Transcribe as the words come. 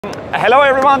Hello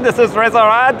everyone, this is Reza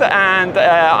Rad, and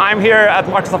I'm here at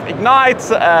Microsoft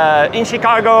Ignite in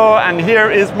Chicago, and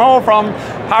here is Mo from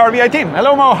Power BI team.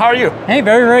 Hello Mo, how are you? Hey,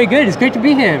 very, very good. It's great to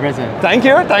be here, Reza. Thank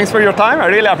you, thanks for your time, I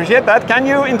really appreciate that. Can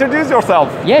you introduce yourself?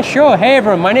 Yeah, sure. Hey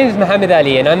everyone, my name is Mohammad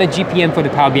Ali, and I'm the GPM for the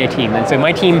Power BI team. And so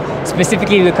my team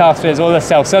specifically looks after all the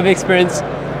self-service experience,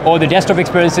 all the desktop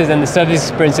experiences and the service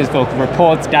experiences for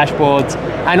reports, dashboards,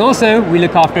 and also we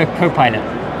look after Copilot.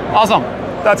 Awesome,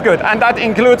 that's good. And that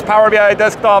includes Power BI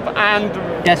desktop and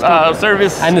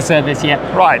service? And the service, yeah.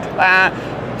 Right.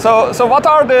 So what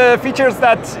are the features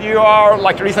that you are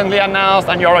recently announced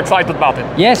and you're excited about it?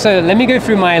 Yeah, so let me go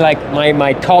through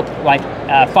my top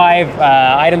 5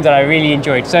 items that I really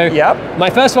enjoyed. So my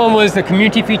first one was the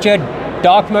community feature,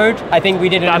 dark mode. I think we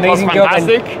did an amazing job. And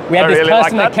we had this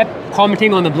person that kept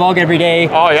commenting on the blog every day,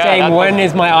 saying when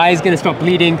is my eyes going to stop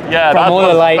bleeding from all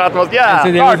the light. And so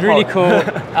that was really cool.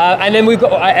 And then we've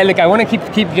got, I want to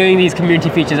keep doing these community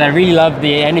features. I really love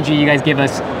the energy you guys give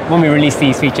us when we release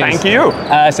these features. Thank you.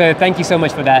 So thank you so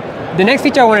much for that. The next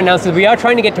feature I want to announce is we are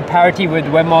trying to get to parity with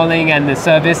web modeling and the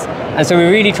service. And so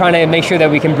we're really trying to make sure that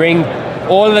we can bring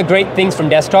all of the great things from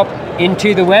desktop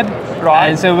into the web. Right.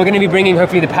 And so we're going to be bringing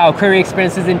hopefully the Power Query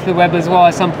experiences into the web as well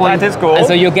at some point. That is cool. And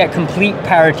so you'll get complete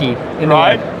parity in the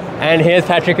web. And here's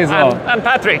Patrick as well. And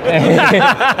Patrick.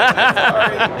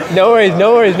 No worries.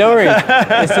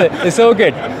 It's all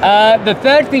good. The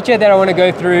third feature that I want to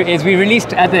go through is we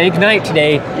released at the Ignite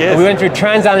today. Yes. We went through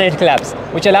Trans Analytical Apps,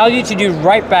 which allows you to do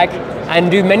write back and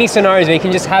do many scenarios where you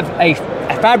can just have a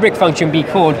fabric function be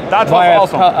called via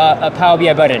a Power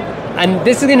BI button. And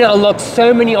this is going to unlock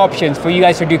so many options for you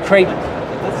guys to create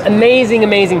amazing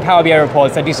Power BI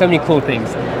reports that do so many cool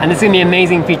things. And this is going to be an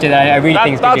amazing feature that I really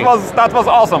think is good. That was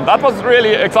awesome. That was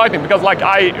really exciting because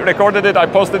I recorded it, I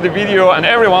posted the video, and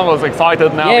everyone was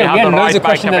excited. Now we have the write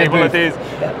back capabilities.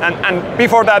 And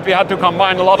before that we had to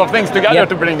combine a lot of things together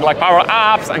to bring Power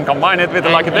Apps and combine it with a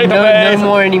database. No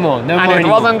more anymore. It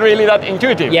wasn't really that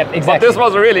intuitive. Yep, exactly. But this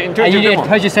was really intuitive. And you did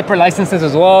purchase separate licenses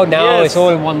as well. Now it's all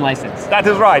in one license. That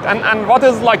is right. And what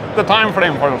is the time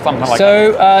frame for something like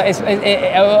that?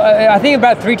 So I think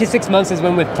about 3 to 6 months is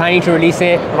when we're planning to release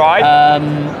it.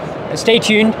 Right. Stay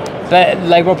tuned. But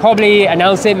we'll probably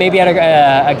announce it. Maybe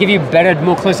I'll give you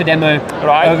more closer demo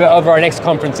over our next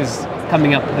conferences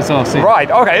coming up as well soon. Right.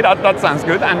 Okay. That sounds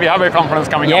good. And we have a conference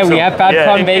coming up. Yeah, we have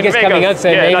FabCon Vegas coming up. So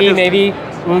maybe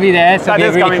we'll be there. So that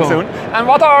is really coming soon. And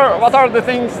what are the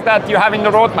things that you have in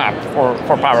the roadmap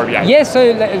for Power BI? Yeah.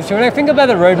 So when I think about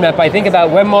the roadmap, I think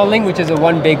about web modeling, which is a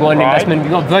big investment.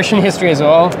 We've got version history as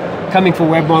well coming for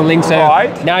web modeling. So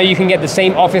now you can get the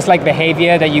same Office-like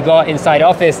behavior that you got inside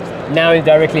Office now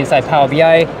directly inside Power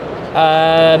BI.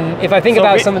 If I think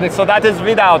about some of the... So that is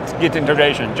without Git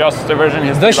integration, just the version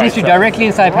history. Version history directly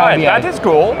inside Power BI. That is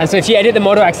cool. And so if you edit the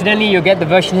model accidentally, you'll get the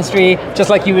version history, just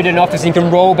like you would in Office. You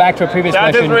can roll back to a previous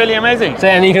version. That is really amazing. So,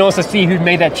 and you can also see who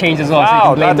made that change as well, so you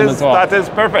can blame them as well. That is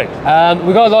perfect.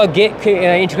 We've got a lot of Git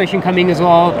integration coming as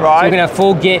well. Right. So we're going to have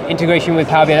full Git integration with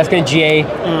Power BI. That's going to GA.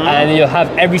 And then you'll have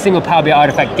every single Power BI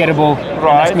artifact gettable.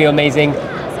 That's going to be amazing.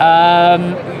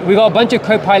 We've got a bunch of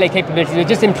Copilot capabilities. We're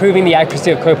just improving the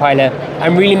accuracy of Copilot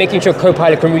and really making sure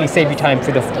Copilot can really save you time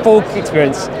for the full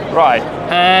experience. Right.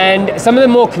 And some of the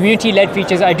more community-led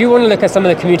features, I do want to look at some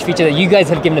of the community features that you guys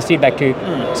have given us feedback to.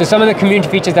 So some of the community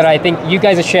features that I think you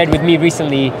guys have shared with me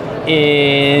recently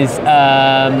is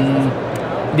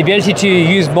the ability to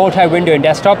use multi-window in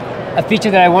desktop, a feature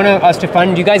that I want us to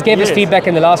fund. You guys gave us feedback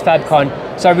in the last FabCon,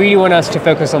 so I really want us to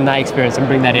focus on that experience and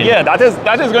bring that in. Yeah, that is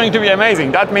going to be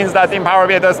amazing. That means that in Power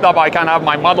BI Desktop I can have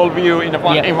my model view in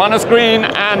one screen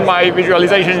and my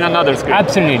visualization in another screen.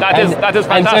 Absolutely. That is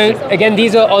fantastic. And so again,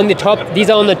 these are on the top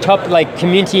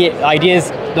community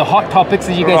ideas, the hot topics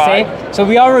as you guys say. So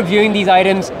we are reviewing these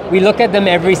items. We look at them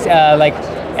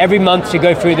every month to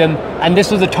go through them, and this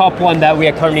was the top one that we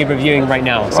are currently reviewing right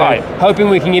now. So hoping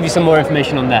we can give you some more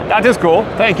information on that. That is cool,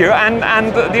 thank you.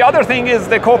 And the other thing is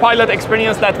the Copilot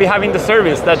experience that we have in the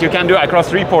service that you can do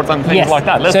across reports and things like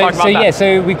that. Let's talk about that.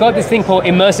 So we got this thing called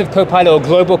Immersive Copilot or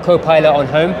Global Copilot on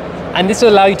Home, and this will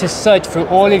allow you to search through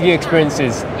all of your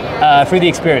experiences through the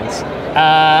experience.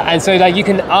 And so you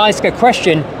can ask a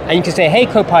question and you can say, hey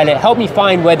Copilot, help me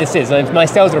find where this is, like my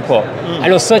sales report. And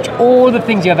it'll search all the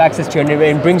things you have access to and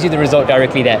it brings you the result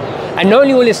directly there. And not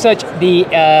only will it search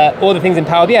all the things in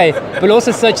Power BI, but it'll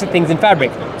also search the things in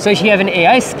Fabric. So if you have an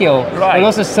AI skill, it'll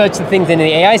also search the things in the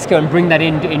AI skill and bring that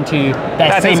into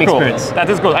that same experience. That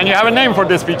is cool. And you have a name for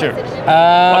this feature. What do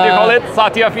you call it?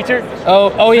 Satya feature?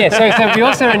 Oh yeah, so we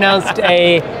also announced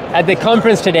at the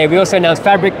conference today, we also announced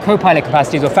Fabric Copilot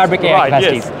capacities or Fabric AI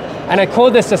capacities. And I call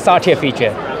this the Satya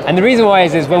feature. And the reason why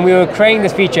is when we were creating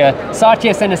this feature,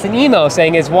 Satya sent us an email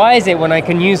saying why is it when I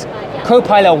can use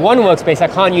Copilot on one workspace, I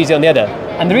can't use it on the other?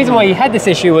 And the reason why he had this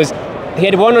issue was he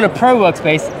had one on a pro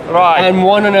workspace and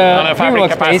one on a premium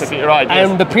workspace.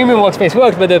 And the premium workspace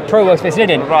worked, but the pro workspace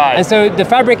didn't. And so the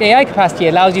Fabric AI capacity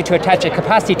allows you to attach a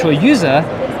capacity to a user.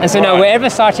 And so now wherever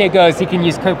Satya goes, he can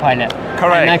use Copilot.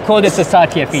 Correct. And I call this a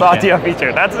Satya feature. Satya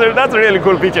feature. That's a really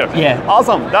cool feature. Yeah.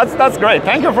 Awesome. That's great.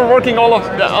 Thank you for working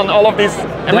on all of these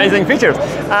amazing features.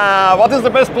 What is the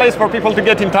best place for people to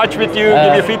get in touch with you,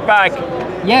 give you feedback?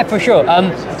 Yeah, for sure.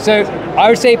 So I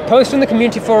would say post on the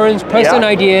community forums, post on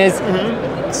ideas,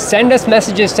 send us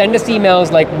messages, send us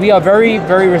emails. Like, we are very,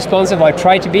 very responsive. I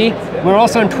try to be. We're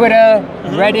also on Twitter,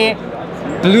 Reddit,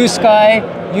 Blue Sky,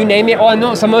 you name it.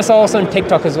 Some of us are also on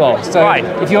TikTok as well. So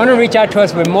if you want to reach out to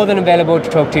us, we're more than available to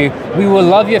talk to. We will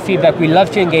love your feedback. We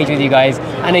love to engage with you guys.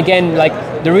 And again, like,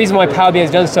 the reason why Power BI has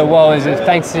done so well is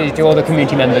thanks to all the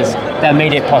community members that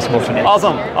made it possible today.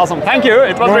 Awesome. Thank you.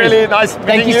 It was really nice meeting you.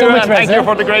 Thank you so much, and thank you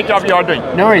for the great job you are doing.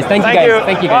 No worries. Thank you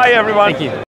guys. Bye, everyone. Thank you.